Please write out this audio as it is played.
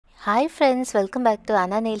Hi friends, welcome back to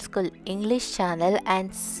Anna Nail School English channel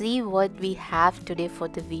and see what we have today for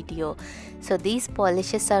the video. So these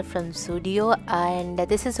polishes are from Zudio and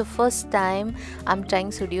this is the first time I'm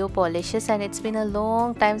trying Zudio polishes, and it's been a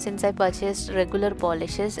long time since I purchased regular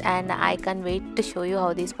polishes and I can't wait to show you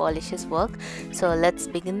how these polishes work. So let's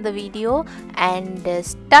begin the video and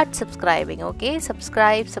start subscribing. Okay,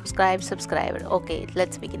 subscribe. Okay,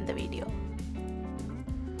 let's begin the video.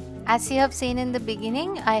 As you have seen in the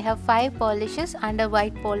beginning, I have 5 polishes and a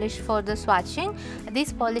white polish for the swatching.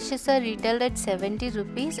 These polishes are retailed at 70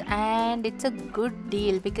 rupees and it's a good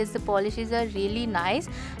deal because the polishes are really nice.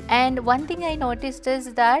 And one thing I noticed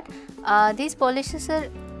is that these polishes are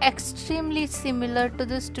extremely similar to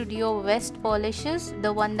the Studio West polishes,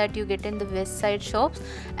 the one that you get in the west side shops,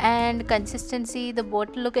 and consistency, the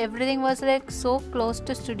bottle look, everything was like so close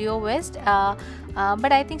to Studio West.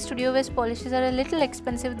 But I think Studio West polishes are a little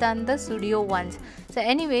expensive than the Zudio ones. So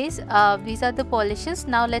anyways, these are the polishes.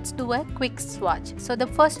 Now let's do a quick swatch. So the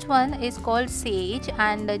first one is called Sage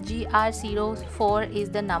and GR04 is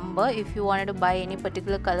the number if you wanted to buy any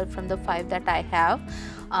particular color from the 5 that I have.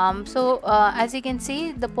 As you can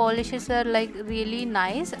see, the polishes are like really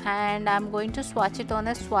nice and I'm going to swatch it on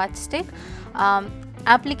a swatch stick.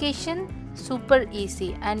 Application super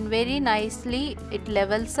easy and very nicely it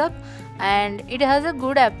levels up, and it has a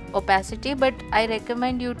good opacity, but I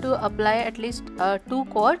recommend you to apply at least 2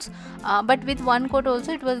 coats, but with 1 coat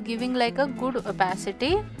also it was giving like a good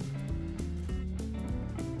opacity.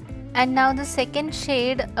 And now the second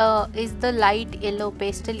shade is the light yellow,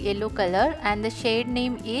 pastel yellow color, and the shade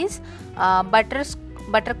name is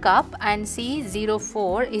Buttercup, and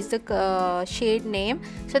C04 is the shade name.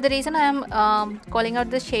 So the reason I am calling out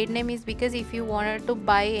the shade name is because if you wanted to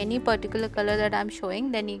buy any particular color that I am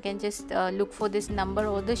showing, then you can just look for this number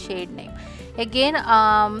or the shade name. Again,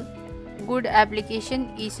 good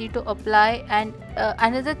application, easy to apply, and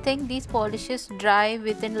another thing, these polishes dry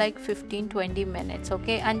within like 15-20 minutes.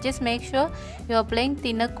 Okay, and just make sure you're applying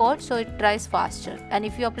thinner coat so it dries faster, and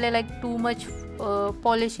if you apply like too much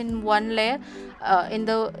polish in one layer in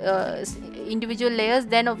the individual layers,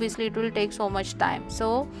 then obviously it will take so much time.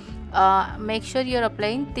 So make sure you're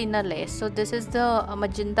applying thinner layers. So this is the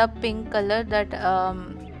magenta pink color, that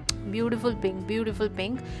beautiful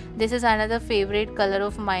pink. This is another favorite color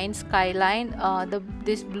of mine, Skyline.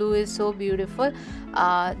 This blue is so beautiful.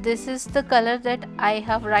 This is the color that I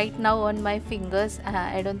have right now on my fingers.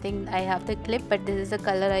 I don't think I have the clip, but this is the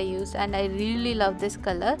color I use and I really love this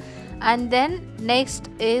color. And then next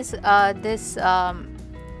is this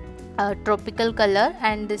tropical color,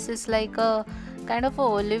 and this is like a kind of a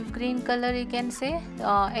olive green color, you can say.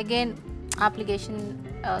 Again, application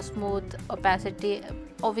smooth, opacity.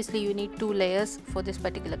 Obviously you need 2 layers for this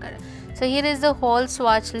particular color. So here is the whole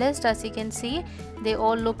swatch list. As you can see, they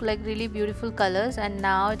all look like really beautiful colors, and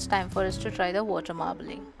now it's time for us to try the water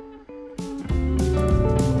marbling.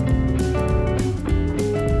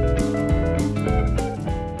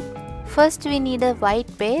 First we need a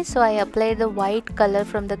white base, so I applied the white color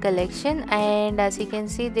from the collection, and as you can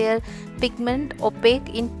see, they are pigment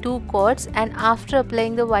opaque in 2 coats. And after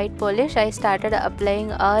applying the white polish, I started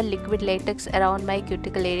applying a liquid latex around my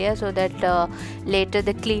cuticle area so that later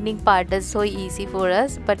the cleaning part is so easy for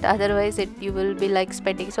us, but otherwise you will be like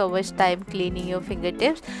spending so much time cleaning your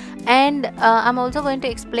fingertips. And I'm also going to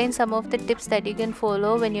explain some of the tips that you can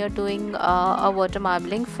follow when you're doing a water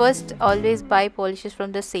marbling. First, always buy polishes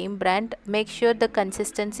from the same brand. Make sure the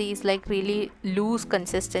consistency is like really loose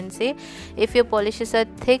consistency. If your polishes are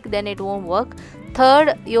thick, then it won't work.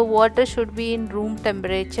 Third, your water should be in room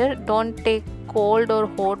temperature. Don't take cold or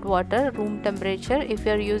hot water, room temperature. If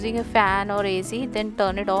you're using a fan or AC, then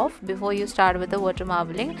turn it off before you start with the water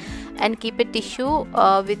marbling, and keep a tissue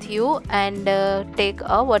with you, and take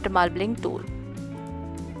a water marbling tool.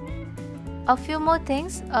 A few more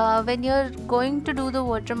things, when you're going to do the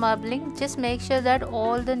water marbling, just make sure that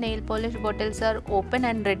all the nail polish bottles are open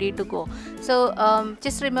and ready to go. So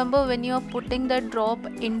just remember, when you're putting the drop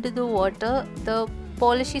into the water, the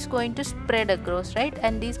polish is going to spread across, right?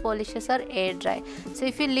 And these polishes are air dry, so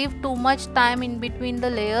if you leave too much time in between the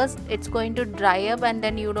layers, it's going to dry up and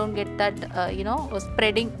then you don't get that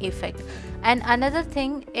spreading effect. And another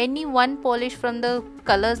thing, any one polish from the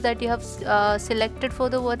colors that you have selected for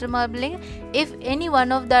the water marbling, if any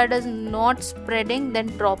one of that is not spreading, then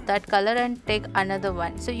drop that color and take another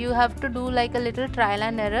one. So you have to do like a little trial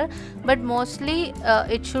and error, but mostly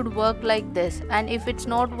it should work like this. And if it's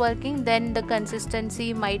not working, then the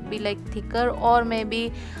consistency might be like thicker, or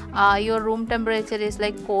maybe your room temperature is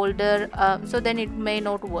like colder, so then it may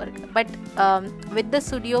not work. But with the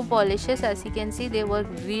Zudio polishes, as you can see, they work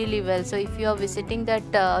really well. So if if you are visiting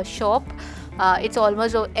that shop, it's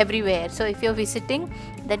almost everywhere. So if you're visiting,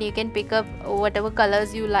 then you can pick up whatever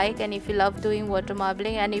colors you like. And if you love doing water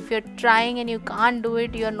marbling, and if you're trying and you can't do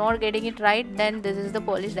it, you're not getting it right, then this is the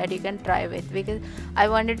polish that you can try with. Because I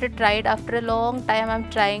wanted to try it after a long time. I'm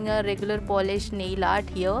trying a regular polish nail art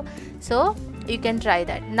here, so you can try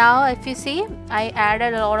that. Now if you see, I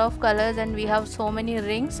added a lot of colors and we have so many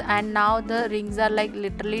rings, and now the rings are like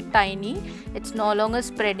literally tiny. It's no longer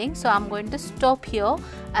spreading. So I'm going to stop here,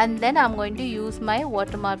 and then I'm going to use my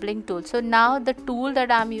water marbling tool. So now the tool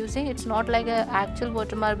that I'm using, it's not like an actual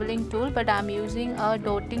water marbling tool, but I'm using a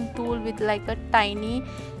dotting tool with like a tiny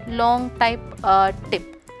long type tip.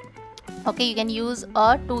 Okay, you can use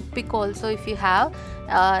a toothpick also if you have.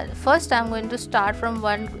 First I'm going to start from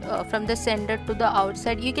the center to the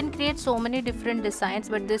outside. You can create so many different designs,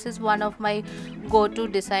 but this is one of my go-to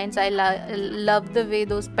designs. I love the way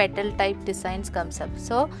those petal type designs comes up.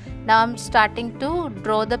 So now I'm starting to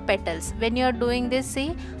draw the petals. When you're doing this,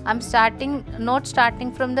 see, I'm not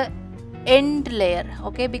starting from the end layer,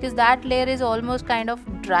 okay, because that layer is almost kind of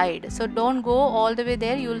dried. So don't go all the way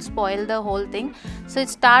there, you will spoil the whole thing. So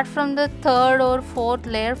start from the third or fourth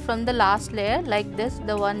layer, from the last layer, like this,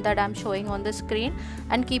 the one that I'm showing on the screen,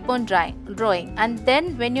 and keep on drawing. And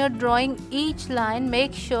then when you're drawing each line,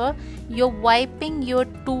 make sure you're wiping your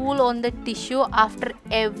tool on the tissue after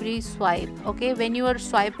every swipe. Okay, when you are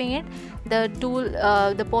swiping it, the tool,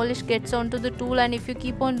 the polish gets onto the tool, and if you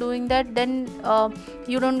keep on doing that, then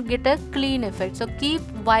you don't get a clean effect. So keep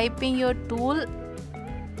wiping your tool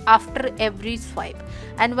after every swipe.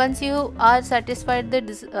 And once you are satisfied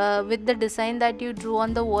with the design that you drew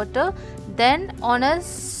on the water, then on a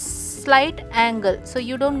slight angle, so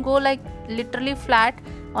you don't go like literally flat,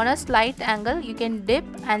 on a slight angle you can dip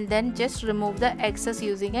and then just remove the excess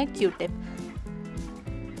using a Q-tip.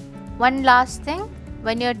 One last thing,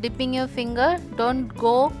 when you're dipping your finger, don't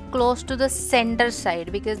go close to the center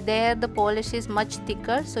side, because there the polish is much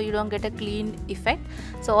thicker, so you don't get a clean effect.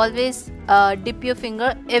 So always dip your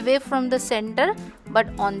finger away from the center but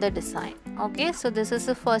on the design. Okay, so this is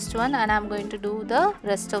the first one, and I'm going to do the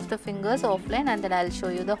rest of the fingers offline, and then I'll show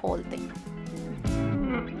you the whole thing.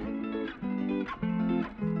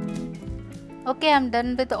 Okay, I'm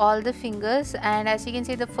done with all the fingers, and as you can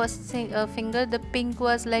see, the first finger, the pink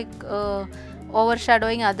was like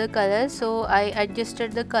overshadowing other colors, so I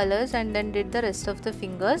adjusted the colors and then did the rest of the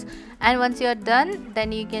fingers. And once you are done,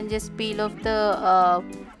 then you can just peel off the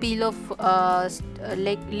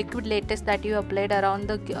like liquid latex that you applied around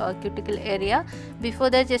the cuticle area. Before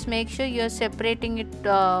that, just make sure you are separating it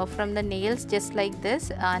from the nails, just like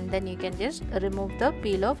this, and then you can just remove the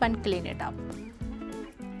peel off and clean it up.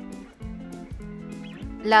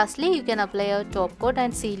 Lastly, you can apply a top coat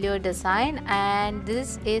and seal your design, and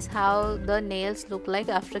this is how the nails look like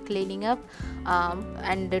after cleaning up,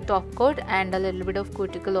 and the top coat and a little bit of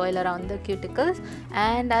cuticle oil around the cuticles.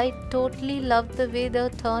 And I totally love the way they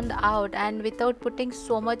turned out, and without putting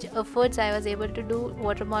so much efforts, I was able to do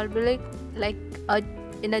water marbling like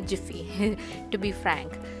in a jiffy to be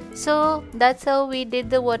frank. So that's how we did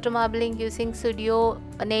the water marbling using Zudio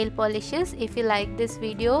nail polishes. If you like this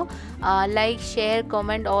video, like, share,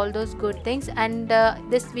 comment, all those good things. And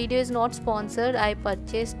this video is not sponsored, I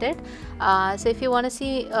purchased it. So if you want to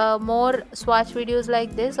see more swatch videos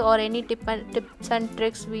like this, or any tips and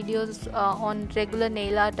tricks videos on regular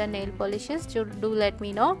nail art and nail polishes, do let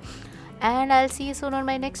me know. And I'll see you soon on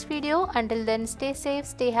my next video. Until then, stay safe,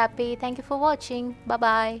 stay happy. Thank you for watching. Bye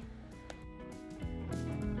bye.